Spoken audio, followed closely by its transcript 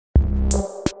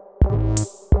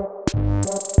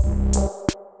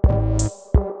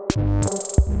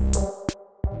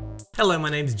Hello,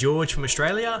 my name's George from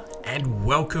Australia, and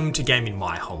welcome to Gaming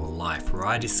My Whole Life, where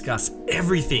I discuss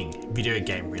everything video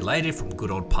game related, from good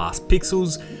old past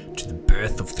pixels to the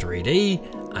birth of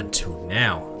 3D until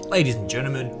now. Ladies and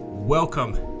gentlemen,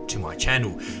 welcome to my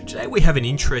channel. Today we have an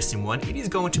interesting one. It is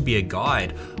going to be a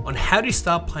guide on how to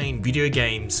start playing video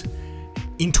games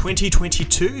in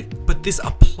 2022, but this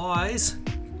applies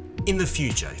in the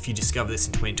future. If you discover this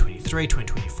in 2023,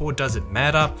 2024, doesn't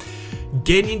matter.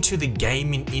 Getting into the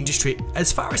gaming industry,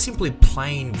 as far as simply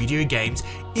playing video games,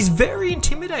 is very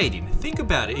intimidating. Think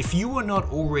about it. If you are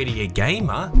not already a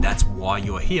gamer, that's why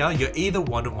you're here. You're either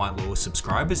one of my loyal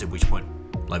subscribers, at which point,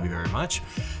 love you very much.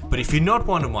 But if you're not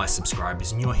one of my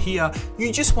subscribers and you're here, you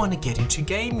just want to get into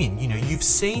gaming. You know, you've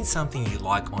seen something you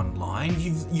like online,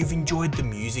 you've enjoyed the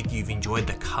music, you've enjoyed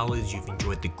the colors, you've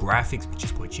enjoyed the graphics, which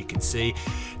is what you can see.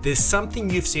 There's something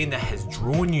you've seen that has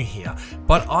drawn you here.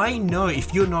 But I know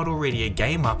if you're not already a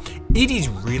gamer, it is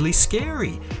really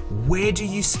scary. Where do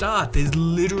you start? There's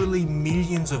literally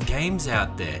millions of games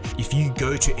out there. If you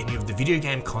go to any of the video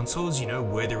game consoles, you know,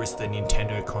 whether it's the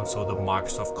Nintendo console, the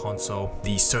Microsoft console,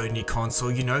 the Sony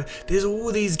console, you know, there's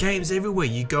all these games everywhere.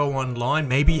 You go online,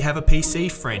 maybe you have a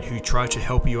PC friend who tried to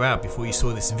help you out before you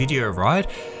saw this video, right?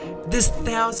 There's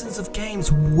thousands of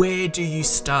games. Where do you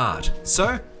start?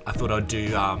 So I thought I'd do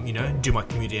my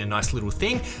community a nice little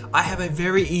thing. I have a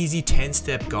very easy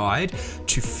 10-step guide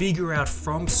to figure out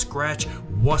from scratch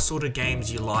what sort of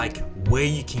games you like, where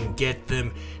you can get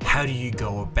them, how do you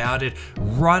go about it,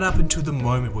 right up until the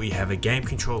moment where you have a game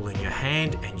controller in your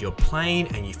hand and you're playing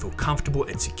and you feel comfortable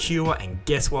and secure, and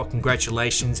guess what?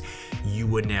 Congratulations,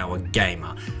 you are now a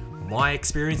gamer. My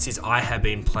experience is I have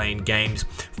been playing games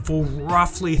for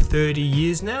roughly 30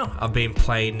 years now. I've been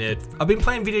playing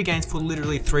video games for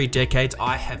literally 3 decades.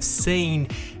 I have seen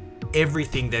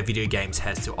everything that video games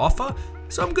has to offer,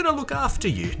 so I'm gonna look after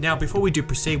you. Now, before we do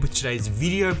proceed with today's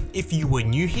video, if you were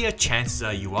new here, chances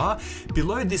are you are.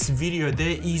 Below this video,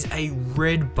 there is a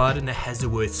red button that has the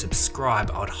word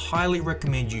subscribe. I would highly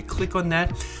recommend you click on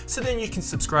that, so then you can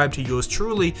subscribe to yours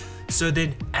truly. So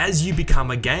then as you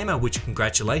become a gamer, which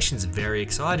congratulations, very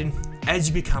exciting. As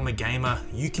you become a gamer,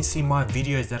 you can see my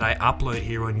videos that I upload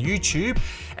here on YouTube,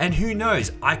 and who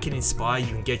knows, I can inspire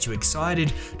you and get you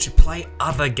excited to play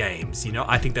other games. You know,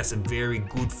 I think that's a very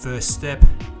good first step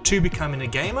to becoming a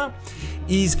gamer,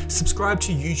 is subscribe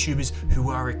to YouTubers who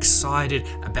are excited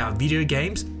about video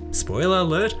games. Spoiler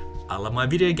alert, I love my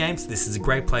video games. This is a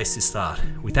great place to start.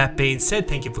 With that being said,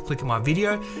 thank you for clicking my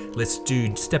video. Let's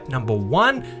do step number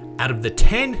 1 out of the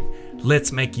 10.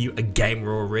 Let's make you a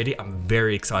gamer already. I'm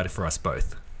very excited for us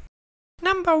both.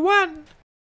 Number 1.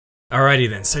 Alrighty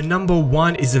then, so number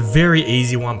 1 is a very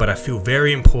easy one, but I feel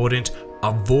very important.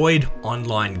 Avoid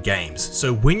online games.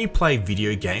 So when you play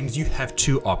video games, you have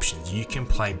 2 options. You can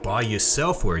play by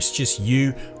yourself, where it's just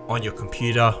you on your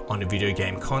computer on a video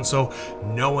game console.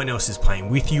 No one else is playing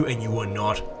with you, and you are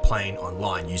not playing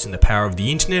online. Using the power of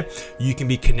the internet, you can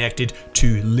be connected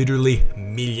to literally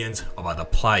millions of other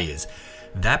players.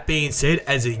 That being said,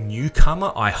 as a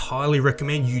newcomer, I highly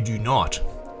recommend you do not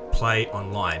play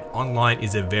online. Online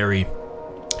is a very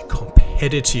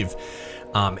competitive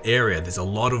area. There's a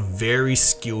lot of very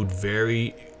skilled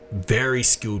players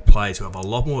who have a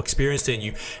lot more experience than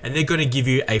you, and they're going to give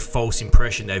you a false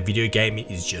impression that video gaming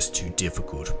is just too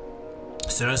difficult.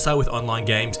 So don't start with online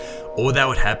games. All that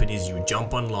would happen is you would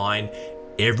jump online,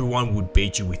 everyone would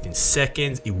beat you within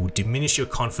seconds, it will diminish your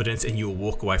confidence, and you'll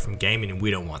walk away from gaming, and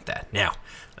we don't want that. Now,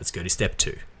 let's go to step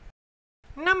 2.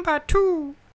 Number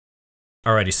 2.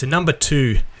 Alrighty, so number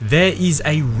 2, there is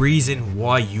a reason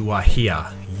why you are here.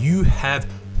 You have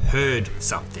heard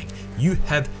something. You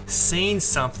have seen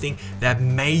something that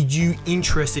made you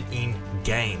interested in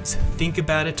games. Think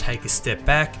about it, take a step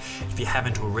back. If you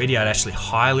haven't already, I'd actually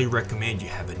highly recommend you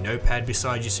have a notepad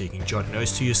beside you so you can jot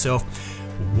notes to yourself.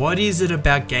 What is it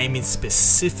about gaming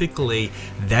specifically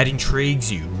that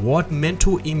intrigues you? What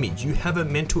mental image? You have a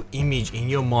mental image in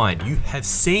your mind. You have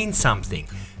seen something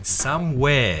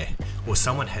somewhere, or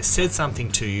someone has said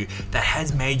something to you that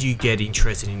has made you get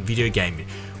interested in video gaming.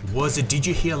 Did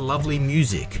you hear lovely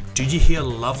music? Did you hear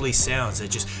lovely sounds that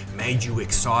just made you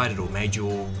excited or made you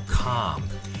all calm?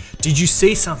 Did you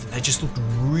see something that just looked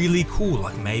really cool,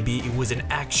 like maybe it was an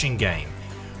action game?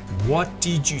 What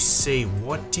did you see?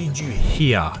 What did you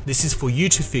hear? This is for you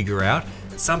to figure out.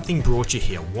 Something brought you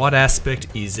here. What aspect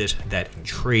is it that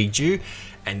intrigued you?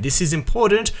 And this is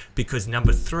important because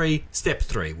number 3, step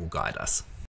 3 will guide us.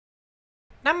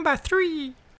 Number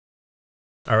 3.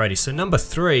 Alrighty, so number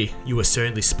 3, you are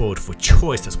certainly spoiled for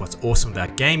choice. That's what's awesome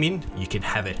about gaming. You can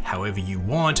have it however you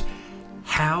want.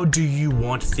 How do you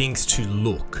want things to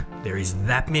look? There is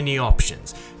that many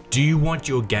options. Do you want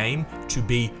your game to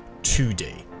be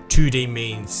 2D? 2D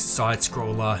means side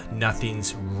scroller,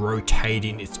 nothing's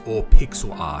rotating, it's all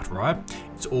pixel art, right?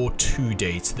 It's all 2D,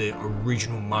 it's the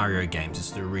original Mario games,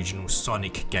 it's the original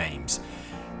Sonic games.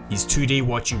 Is 2D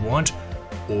what you want,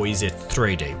 or is it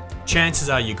 3D? Chances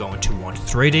are you're going to want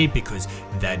 3D because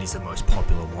that is the most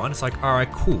popular one. It's like, all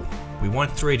right, cool, we want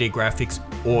 3D graphics,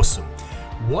 awesome.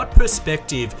 What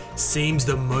perspective seems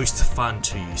the most fun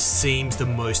to you, seems the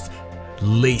most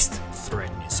least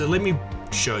threatening? So let me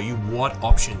show you what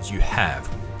options you have.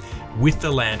 With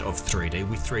the land of 3D,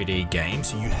 with 3D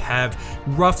games, you have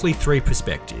roughly 3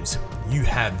 perspectives. You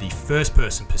have the first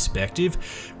person perspective,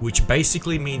 which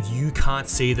basically means you can't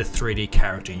see the 3D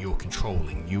character you're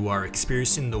controlling. You are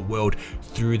experiencing the world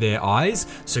through their eyes,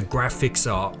 so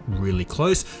graphics are really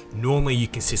close. Normally you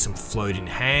can see some floating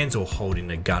hands or holding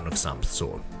a gun of some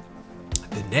sort.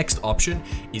 The next option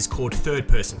is called third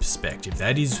person perspective.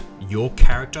 That is your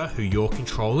character who you're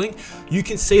controlling. You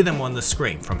can see them on the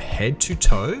screen from head to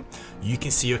toe. You can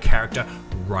see your character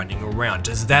running around.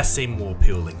 Does that seem more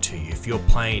appealing to you? If you're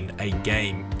playing a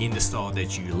game in the style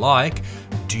that you like,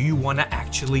 do you want to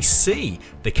actually see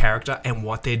the character and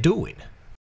what they're doing?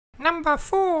 Number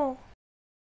 4.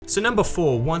 So number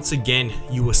 4, once again,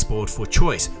 you are spoiled for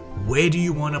choice. Where do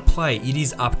you want to play? It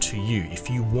is up to you. If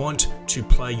you want to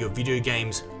play your video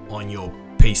games on your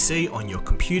PC, on your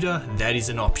computer, that is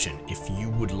an option. If you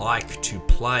would like to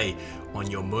play on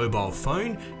your mobile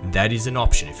phone, that is an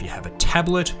option. If you have a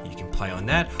tablet, you can play on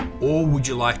that. Or would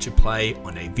you like to play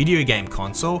on a video game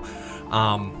console,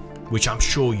 which I'm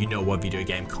sure you know what video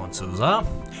game consoles are.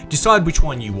 Decide which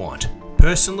one you want.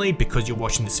 Personally, because you're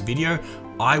watching this video,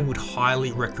 I would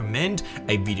highly recommend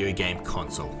a video game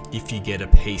console. If you get a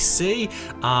PC,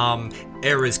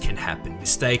 errors can happen,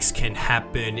 mistakes can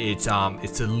happen, it's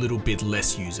a little bit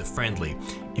less user friendly.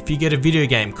 If you get a video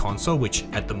game console, which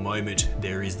at the moment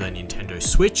there is the Nintendo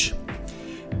Switch,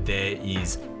 there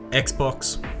is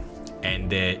Xbox,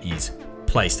 and there is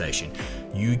PlayStation.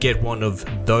 You get one of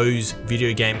those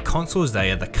video game consoles,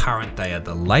 they are the current, they are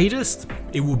the latest.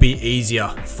 It will be easier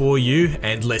for you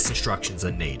and less instructions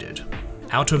are needed.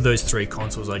 Out of those 3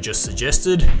 consoles I just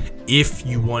suggested, if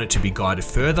you wanted to be guided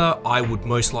further, I would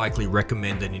most likely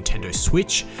recommend the Nintendo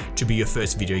Switch to be your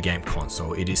first video game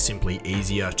console. It is simply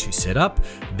easier to set up.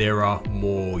 There are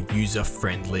more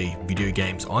user-friendly video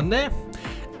games on there,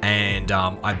 and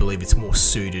I believe it's more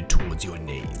suited towards your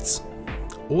needs.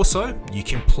 Also, you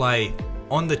can play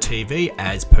on the TV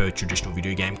as per traditional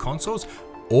video game consoles,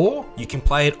 or you can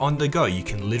play it on the go. You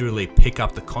can literally pick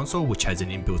up the console, which has an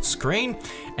inbuilt screen,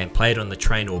 and play it on the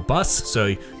train or bus, so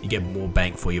you get more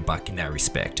bang for your buck in that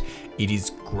respect. It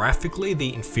is graphically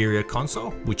the inferior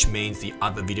console, which means the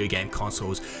other video game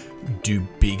consoles do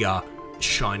bigger,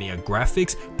 shinier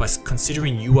graphics, but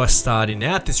considering you are starting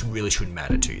out, this really shouldn't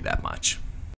matter to you that much.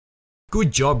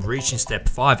 Good job reaching step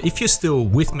 5. If you're still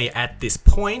with me at this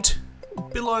point,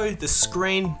 below the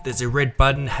screen, there's a red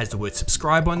button, has the word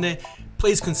subscribe on there.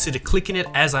 Please consider clicking it,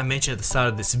 as I mentioned at the start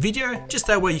of this video, just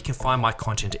that way you can find my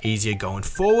content easier going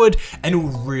forward, and it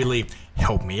will really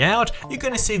help me out. You're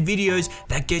going to see videos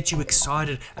that get you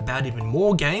excited about even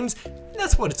more games, and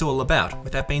that's what it's all about.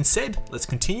 With that being said, let's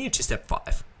continue to step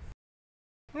 5.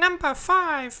 Number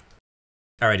 5.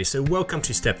 Alrighty, so welcome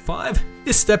to step 5.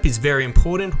 This step is very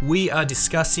important. We are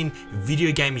discussing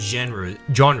video game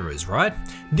genres, right?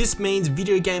 This means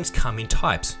video games come in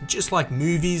types. Just like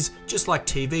movies, just like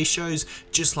TV shows,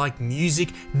 just like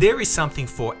music, there is something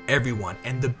for everyone.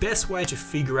 And the best way to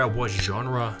figure out what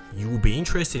genre you will be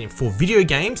interested in for video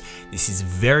games, this is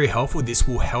very helpful. This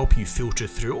will help you filter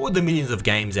through all the millions of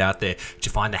games out there to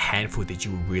find a handful that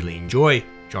you will really enjoy.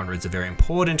 Genres are very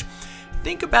important.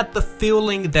 Think about the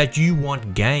feeling that you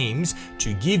want games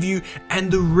to give you and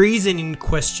the reason in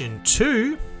question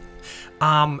too,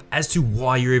 as to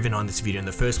why you're even on this video in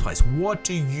the first place. What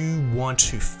do you want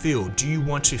to feel? Do you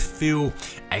want to feel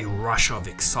a rush of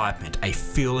excitement, a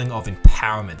feeling of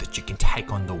empowerment that you can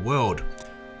take on the world?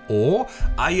 Or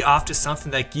are you after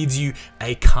something that gives you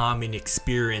a calming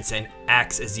experience and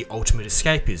acts as the ultimate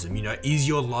escapism? You know, is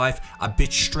your life a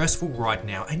bit stressful right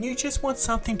now and you just want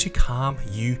something to calm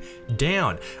you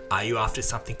down? Are you after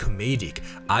something comedic?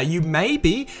 Are you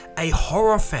maybe a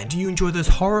horror fan? Do you enjoy those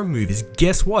horror movies?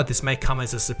 Guess what? This may come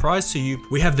as a surprise to you.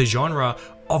 We have the genre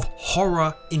of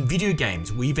horror in video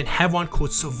games. We even have one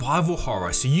called survival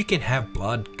horror. So you can have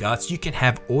blood, guts, you can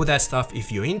have all that stuff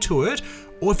if you're into it.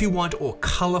 Or if you want all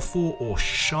colorful or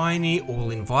shiny, all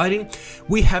inviting,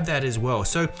 we have that as well.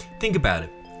 So think about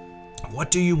it. What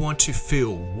do you want to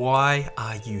feel? Why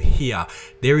are you here?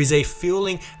 There is a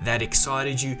feeling that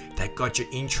excited you, that got your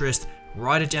interest.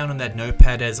 Write it down on that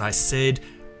notepad, as I said.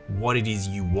 what it is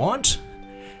you want,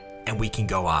 and we can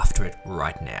go after it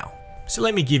right now. So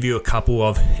let me give you a couple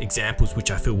of examples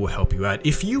which I feel will help you out.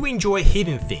 If you enjoy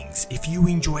hidden things, if you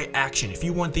enjoy action, if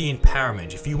you want the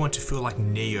empowerment, if you want to feel like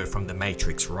Neo from the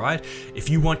Matrix, right? If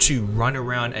you want to run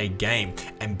around a game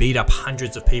and beat up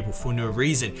hundreds of people for no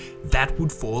reason, that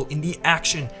would fall in the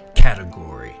action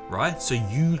category, right? So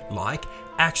you like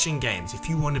action games. If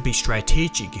you want to be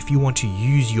strategic, if you want to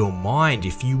use your mind,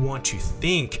 if you want to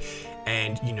think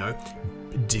and, you know,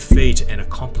 defeat and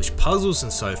accomplish puzzles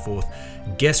and so forth,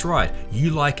 guess right, you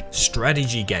like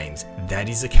strategy games. That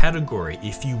is a category.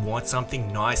 If you want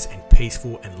something nice and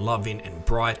peaceful and loving and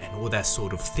bright and all that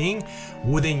sort of thing,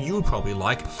 well then you would probably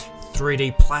like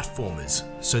 3D platformers.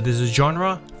 So there's a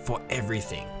genre for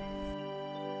everything.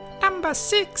 Number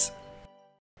 6.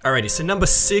 Alrighty, so number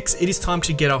 6, it is time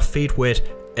to get our feet wet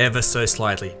ever so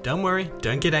slightly. Don't worry,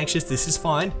 don't get anxious, this is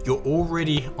fine. You're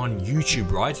already on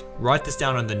YouTube, right? Write this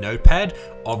down on the notepad.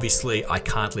 Obviously, I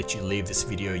can't let you leave this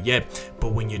video yet,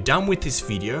 but when you're done with this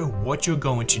video, what you're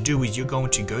going to do is you're going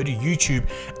to go to YouTube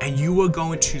and you are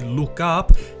going to look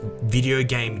up video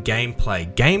game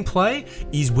gameplay. Gameplay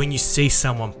is when you see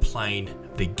someone playing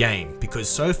the game, because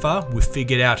so far we've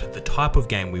figured out the type of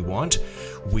game we want.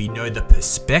 We know the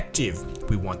perspective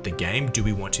we want the game. Do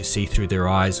we want to see through their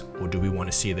eyes, or do we want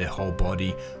to see their whole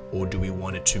body, or do we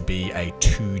want it to be a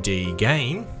 2D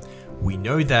game? We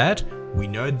know that. We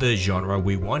know the genre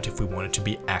we want. If we want it to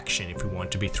be action, if we want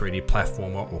it to be 3D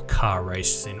platformer or car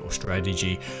racing or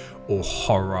strategy or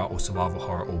horror or survival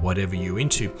horror or whatever you're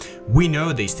into, we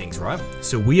know these things, right?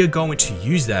 So we are going to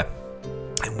use that.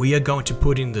 And we are going to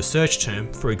put in the search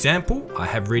term. For example, I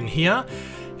have written here,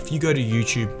 if you go to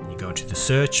YouTube and you go into the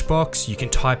search box, you can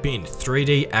type in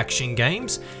 3D action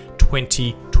games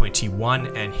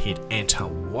 2021 and hit enter.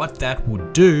 What that will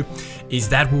do is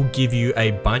that will give you a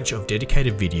bunch of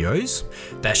dedicated videos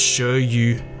that show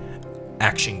you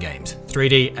action games,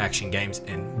 3D action games,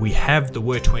 and we have the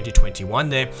word 2021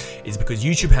 there is because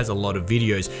YouTube has a lot of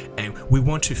videos and we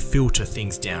want to filter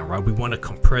things down, right? We want to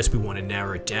compress, we want to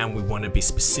narrow it down, we want to be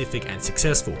specific and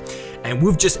successful. And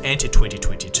we've just entered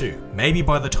 2022. Maybe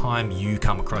by the time you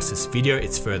come across this video,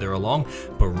 it's further along,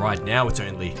 but right now it's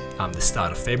only the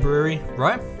start of February,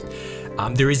 right?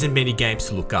 There isn't many games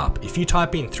to look up. If you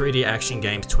type in 3D action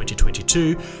games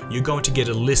 2022, you're going to get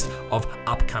a list of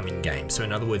upcoming games. So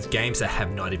in other words, games that have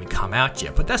not even come out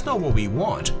yet, but that's not what we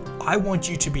want. I want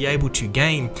you to be able to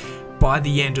game by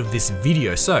the end of this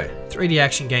video. So 3D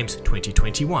action games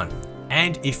 2021.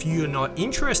 And if you're not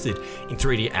interested in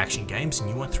 3D action games and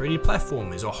you want 3D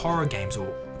platformers or horror games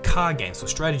or car games or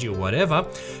strategy or whatever,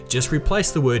 just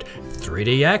replace the word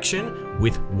 3D action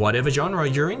with whatever genre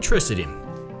you're interested in.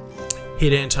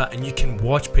 Hit enter and you can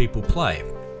watch people play.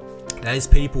 That is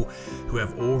people who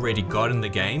have already gotten the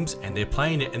games and they're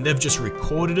playing it and they've just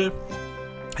recorded it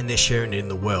and they're sharing it in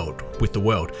the world with the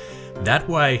world. That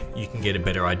way you can get a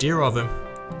better idea of them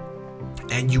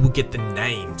and you will get the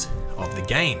names of the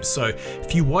games. So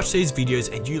if you watch these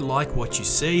videos and you like what you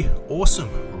see, awesome.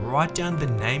 Write down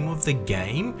the name of the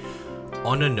game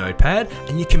on a notepad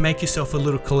and you can make yourself a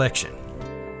little collection.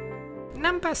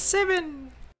 Number 7.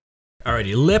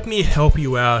 Alrighty, let me help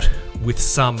you out with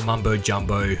some mumbo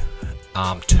jumbo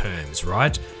terms,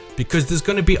 right? Because there's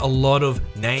going to be a lot of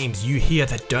names you hear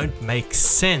that don't make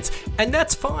sense, and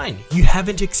that's fine. You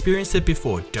haven't experienced it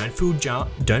before. Don't feel dumb.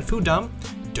 Don't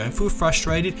feel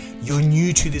frustrated. You're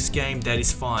new to this game, that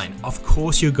is fine. Of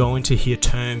course you're going to hear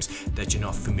terms that you're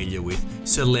not familiar with,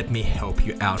 so let me help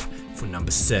you out for number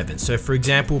 7. So for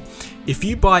example, if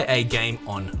you buy a game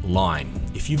online,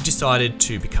 if you've decided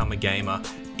to become a gamer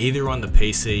either on the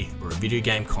PC or a video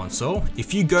game console,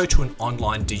 if you go to an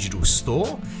online digital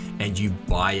store and you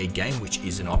buy a game, which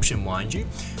is an option mind you,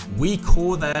 we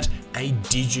call that a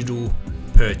digital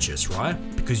purchase, right?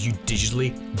 Because you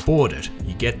digitally bought it,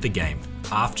 you get the game.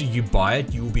 After you buy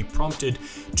it, you will be prompted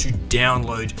to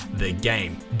download the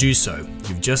game. Do so.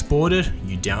 You've just bought it,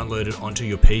 you download it onto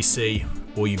your PC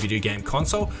or your video game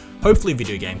console, hopefully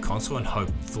video game console and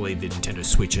hopefully the Nintendo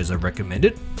Switch as I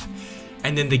recommended.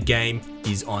 And then the game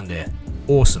is on there.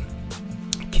 Awesome.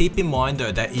 Keep in mind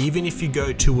though that even if you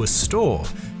go to a store,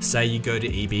 say you go to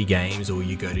EB Games or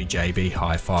you go to JB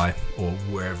Hi-Fi or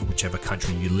wherever, whichever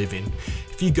country you live in,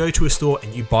 if you go to a store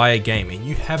and you buy a game and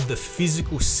you have the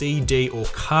physical CD or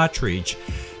cartridge,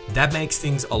 that makes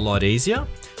things a lot easier.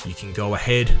 You can go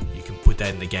ahead, you can put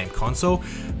that in the game console,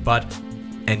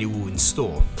 and it will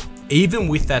install. Even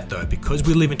with that though, because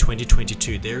we live in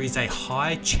 2022, there is a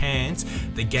high chance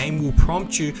the game will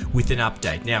prompt you with an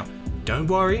update. Now, don't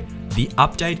worry, the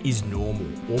update is normal.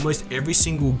 Almost every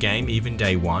single game, even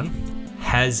day one,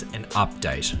 has an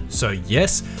update. So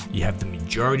yes, you have the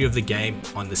majority of the game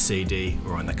on the CD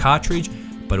or on the cartridge,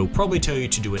 but it'll probably tell you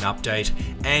to do an update,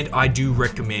 and I do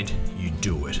recommend you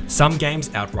do it. Some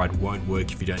games outright won't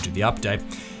work if you don't do the update,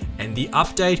 and the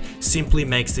update simply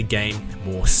makes the game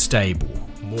more stable,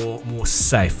 more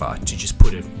safer. To just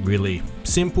put it really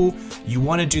simple, you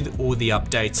want to do all the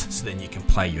updates so then you can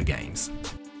play your games.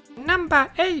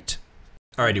 Number 8.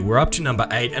 Alrighty, we're up to number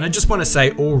 8, and I just want to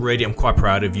say already I'm quite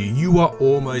proud of you. You are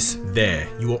almost there.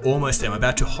 You are almost there. I'm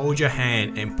about to hold your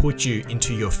hand and put you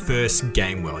into your first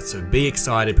game world. So be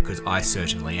excited, because I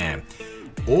certainly am.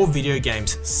 All video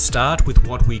games start with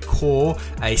what we call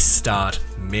a start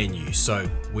menu. So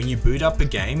when you boot up a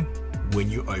game, when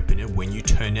you open it, when you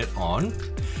turn it on,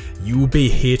 you will be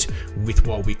hit with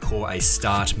what we call a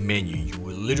start menu. You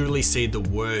will literally see the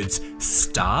words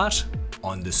start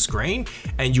on the screen,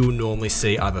 and you will normally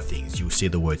see other things. You'll see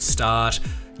the word start,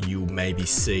 you'll maybe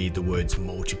see the words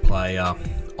multiplayer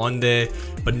on there,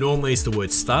 but normally it's the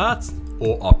word start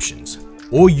or options.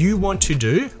 All you want to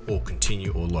do, or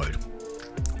continue or load.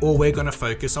 All we're going to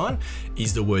focus on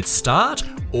is the word start,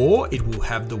 or it will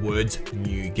have the words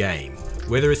new game.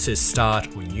 Whether it says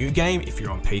start or new game, if you're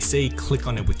on PC, click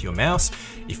on it with your mouse.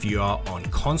 If you are on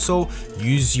console,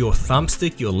 use your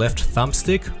thumbstick, your left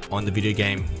thumbstick on the video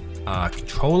game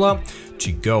controller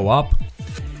to go up.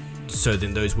 So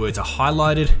then those words are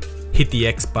highlighted. Hit the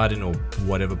X button or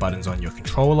whatever button's on your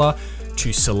controller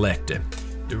to select it.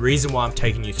 The reason why I'm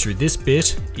taking you through this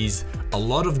bit is a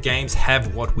lot of games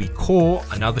have what we call,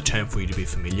 another term for you to be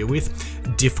familiar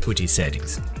with, difficulty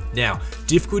settings. Now,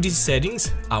 difficulty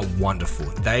settings are wonderful.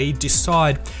 They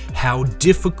decide how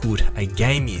difficult a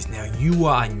game is. Now, you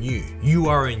are new. You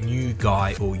are a new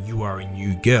guy or you are a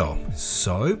new girl.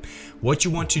 So, what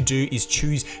you want to do is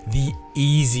choose the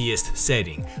easiest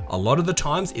setting. A lot of the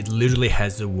times, it literally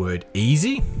has the word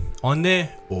easy on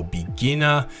there, or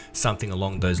beginner, something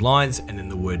along those lines, and then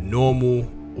the word normal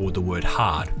or the word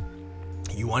hard.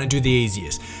 You want to do the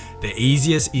easiest. The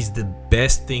easiest is the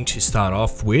best thing to start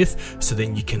off with, so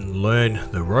then you can learn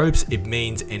the ropes. It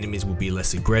means enemies will be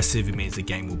less aggressive. It means the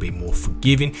game will be more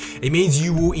forgiving. It means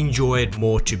you will enjoy it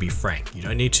more, to be frank. You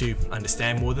don't need to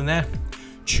understand more than that.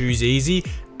 Choose easy.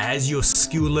 As your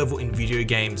skill level in video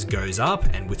games goes up,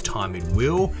 and with time it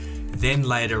will, then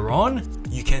later on,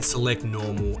 you can select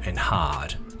normal and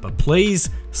hard. But please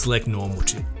select normal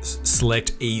to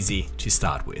select easy to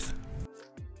start with.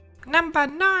 Number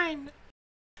 9.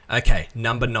 Okay,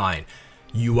 number 9.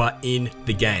 You are in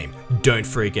the game. Don't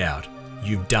freak out.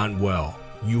 You've done well.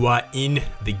 You are in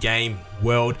the game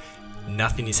world.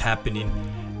 Nothing is happening,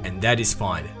 and that is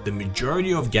fine. The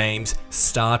majority of games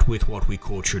start with what we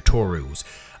call tutorials.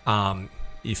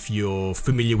 If you're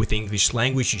familiar with English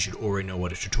language, you should already know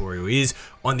what a tutorial is.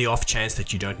 On the off chance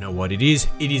that you don't know what it is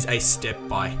a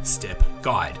step-by-step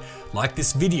guide. Like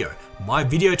this video. My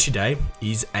video today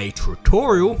is a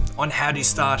tutorial on how to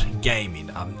start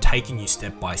gaming. I'm taking you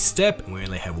step by step, and we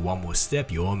only have one more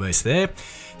step. You're almost there.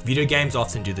 Video games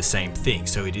often do the same thing,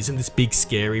 so it isn't this big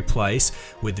scary place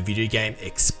where the video game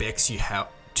expects you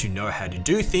to know how to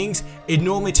do things. It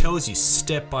normally tells you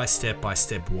step by step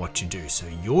what to do. So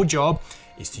your job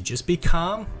is to just be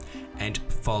calm and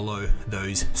follow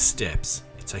those steps.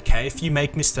 It's okay if you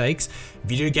make mistakes.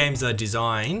 Video games are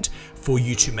designed for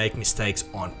you to make mistakes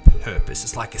on purpose.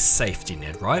 It's like a safety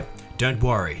net, right? Don't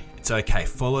worry. It's okay.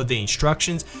 Follow the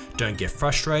instructions. Don't get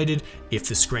frustrated. If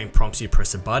the screen prompts you to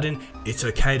press a button, it's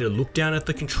okay to look down at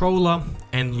the controller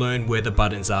and learn where the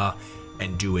buttons are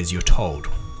and do as you're told.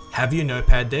 Have your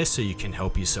notepad there so you can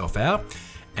help yourself out.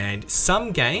 And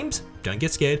some games, don't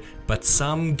get scared, but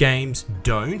some games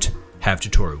don't have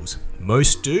tutorials.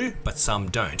 Most do, but some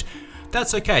don't.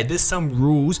 That's okay. There's some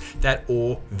rules that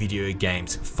all video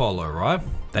games follow, right?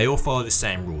 They all follow the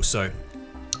same rules. So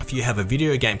if you have a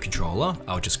video game controller,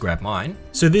 I'll just grab mine.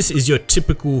 So this is your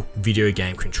typical video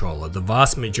game controller. The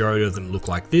vast majority of them look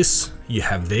like this. You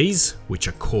have these, which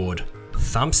are called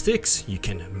thumbsticks. You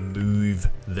can move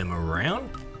them around.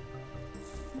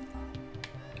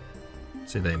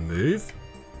 So they move,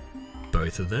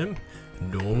 both of them.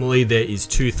 Normally there is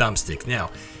 2 thumbsticks. Now,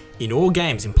 in all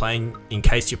games, in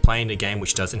case you're playing a game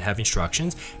which doesn't have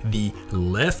instructions, the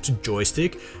left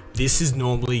joystick, this is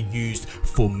normally used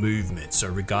for movement. So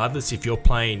regardless if you're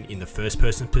playing in the first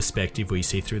person perspective where you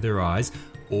see through their eyes,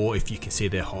 or if you can see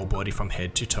their whole body from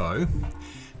head to toe,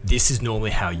 this is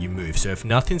normally how you move. So if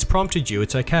nothing's prompted you,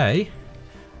 it's okay.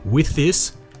 With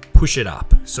this, push it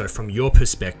up. So from your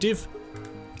perspective,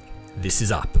 this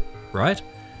is up, right?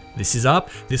 This is up.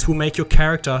 This will make your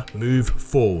character move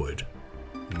forward,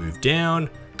 move down,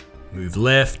 move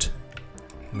left,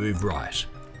 move right.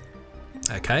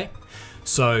 Okay,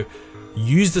 So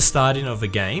use the starting of a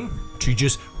game to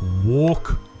just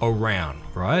walk around,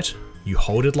 right? You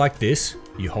hold it like this,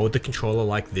 you hold the controller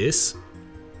like this,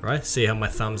 right? See how my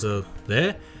thumbs are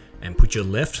there? And put your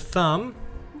left thumb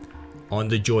on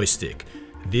the joystick.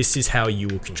 This is how you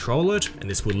will control it, and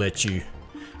this will let you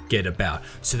get about.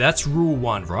 So that's rule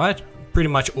 1, right? Pretty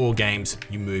much all games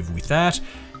you move with that,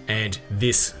 and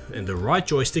this and the right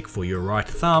joystick for your right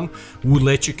thumb will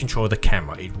let you control the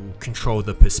camera. It will control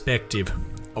the perspective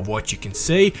of what you can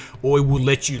see, or it will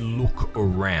let you look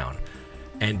around.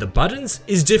 And the buttons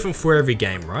is different for every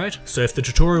game, right? So if the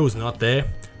tutorial is not there,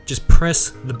 just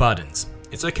press the buttons.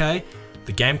 It's okay.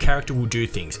 The game character will do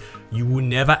things. You will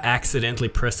never accidentally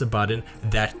press a button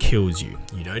that kills you.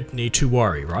 You don't need to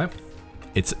worry, right?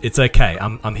 It's okay.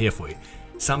 I'm here for you.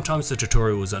 Sometimes the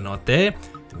tutorials are not there.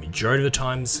 The majority of the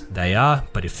times they are,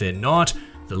 but if they're not,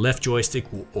 the left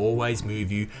joystick will always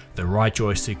move you. The right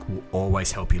joystick will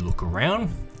always help you look around,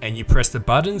 and you press the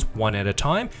buttons one at a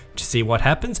time to see what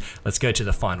happens. Let's go to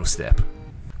the final step.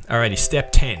 Alrighty,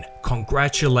 step 10.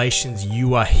 Congratulations,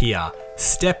 you are here.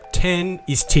 Step 10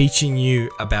 is teaching you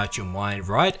about your mind,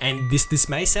 right? And this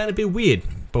may sound a bit weird,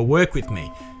 but work with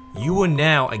me. You are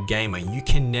now a gamer. You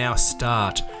can now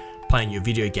start playing your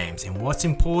video games. And what's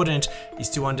important is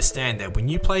to understand that when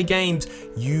you play games,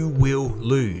 you will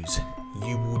lose.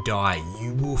 You will die.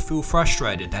 You will feel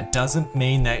frustrated. That doesn't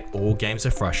mean that all games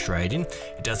are frustrating.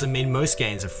 It doesn't mean most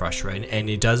games are frustrating. And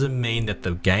it doesn't mean that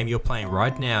the game you're playing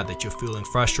right now that you're feeling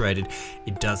frustrated,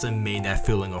 it doesn't mean that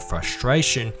feeling of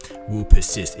frustration will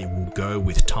persist. It will go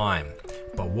with time.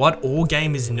 But what all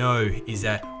gamers know is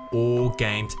that all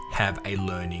games have a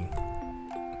learning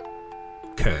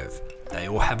curve. They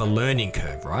all have a learning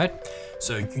curve, right?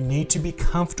 So you need to be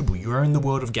comfortable. You are in the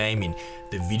world of gaming.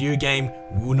 The video game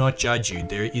will not judge you.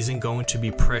 There isn't going to be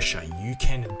pressure. You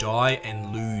can die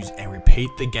and lose and repeat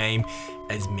the game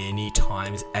as many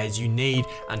times as you need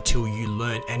until you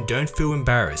learn. And don't feel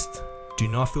embarrassed. Do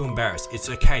not feel embarrassed. It's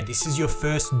okay. This is your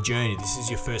first journey. This is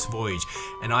your first voyage.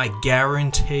 And I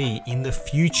guarantee in the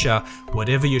future,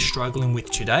 whatever you're struggling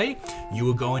with today, you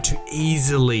are going to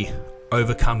easily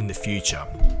overcome in the future.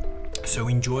 So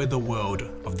enjoy the world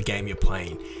of the game you're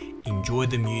playing. Enjoy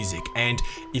the music. And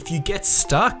if you get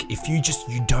stuck, if you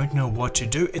don't know what to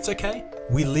do, it's okay.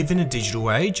 We live in a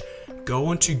digital age. Go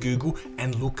onto Google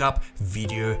and look up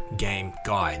video game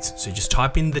guides. So just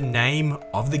type in the name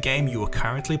of the game you are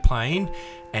currently playing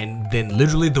and then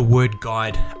literally the word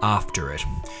guide after it.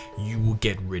 You will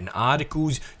get written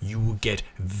articles, you will get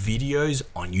videos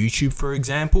on YouTube, for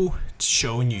example,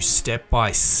 showing you step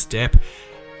by step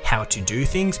how to do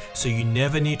things, so you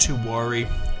never need to worry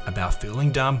about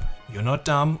feeling dumb. You're not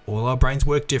dumb. All our brains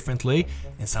work differently,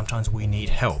 and sometimes we need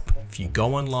help. If you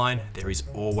go online, there is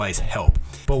always help.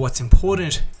 But what's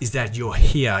important is that you're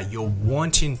here, you're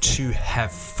wanting to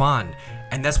have fun,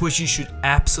 and that's what you should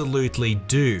absolutely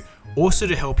do. Also,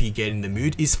 to help you get in the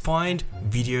mood is find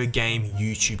video game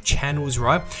YouTube channels,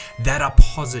 right, that are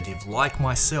positive, like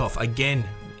myself. Again,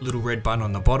 little red button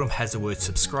on the bottom has the word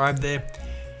subscribe there.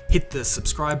 Hit the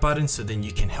subscribe button so then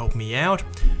you can help me out.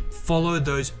 Follow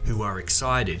those who are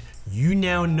excited. You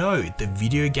now know the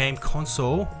video game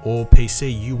console or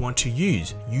PC you want to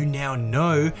use. You now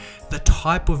know the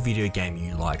type of video game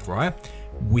you like, right?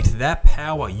 With that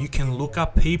power, you can look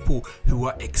up people who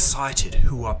are excited,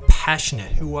 who are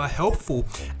passionate, who are helpful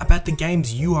about the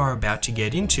games you are about to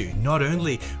get into. Not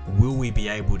only will we be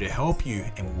able to help you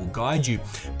and we will guide you,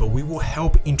 but we will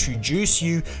help introduce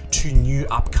you to new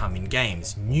upcoming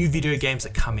games. New video games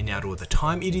are coming out all the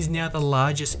time. It is now the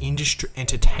largest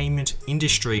entertainment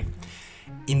industry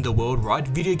in the world, right?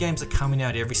 Video games are coming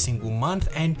out every single month,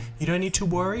 and you don't need to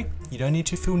worry. You don't need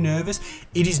to feel nervous.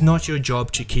 It is not your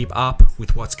job to keep up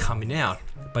with what's coming out.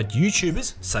 But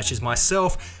YouTubers, such as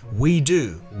myself, we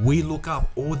do. We look up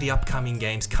all the upcoming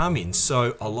games coming.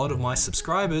 So a lot of my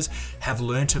subscribers have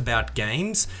learnt about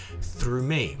games through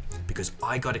me because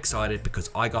I got excited, because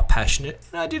I got passionate,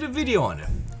 and I did a video on it.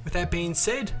 With that being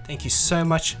said, thank you so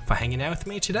much for hanging out with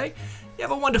me today. You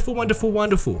have a wonderful, wonderful,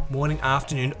 wonderful morning,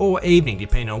 afternoon, or evening,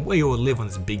 depending on where you all live on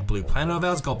this big blue planet of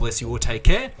ours. God bless you all. Take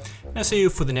care. And I'll see you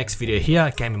for the next video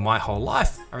here, Gaming My Whole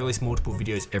Life. I release multiple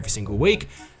videos every single week.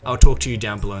 I'll talk to you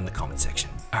down below in the comment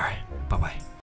section. All right. Bye-bye.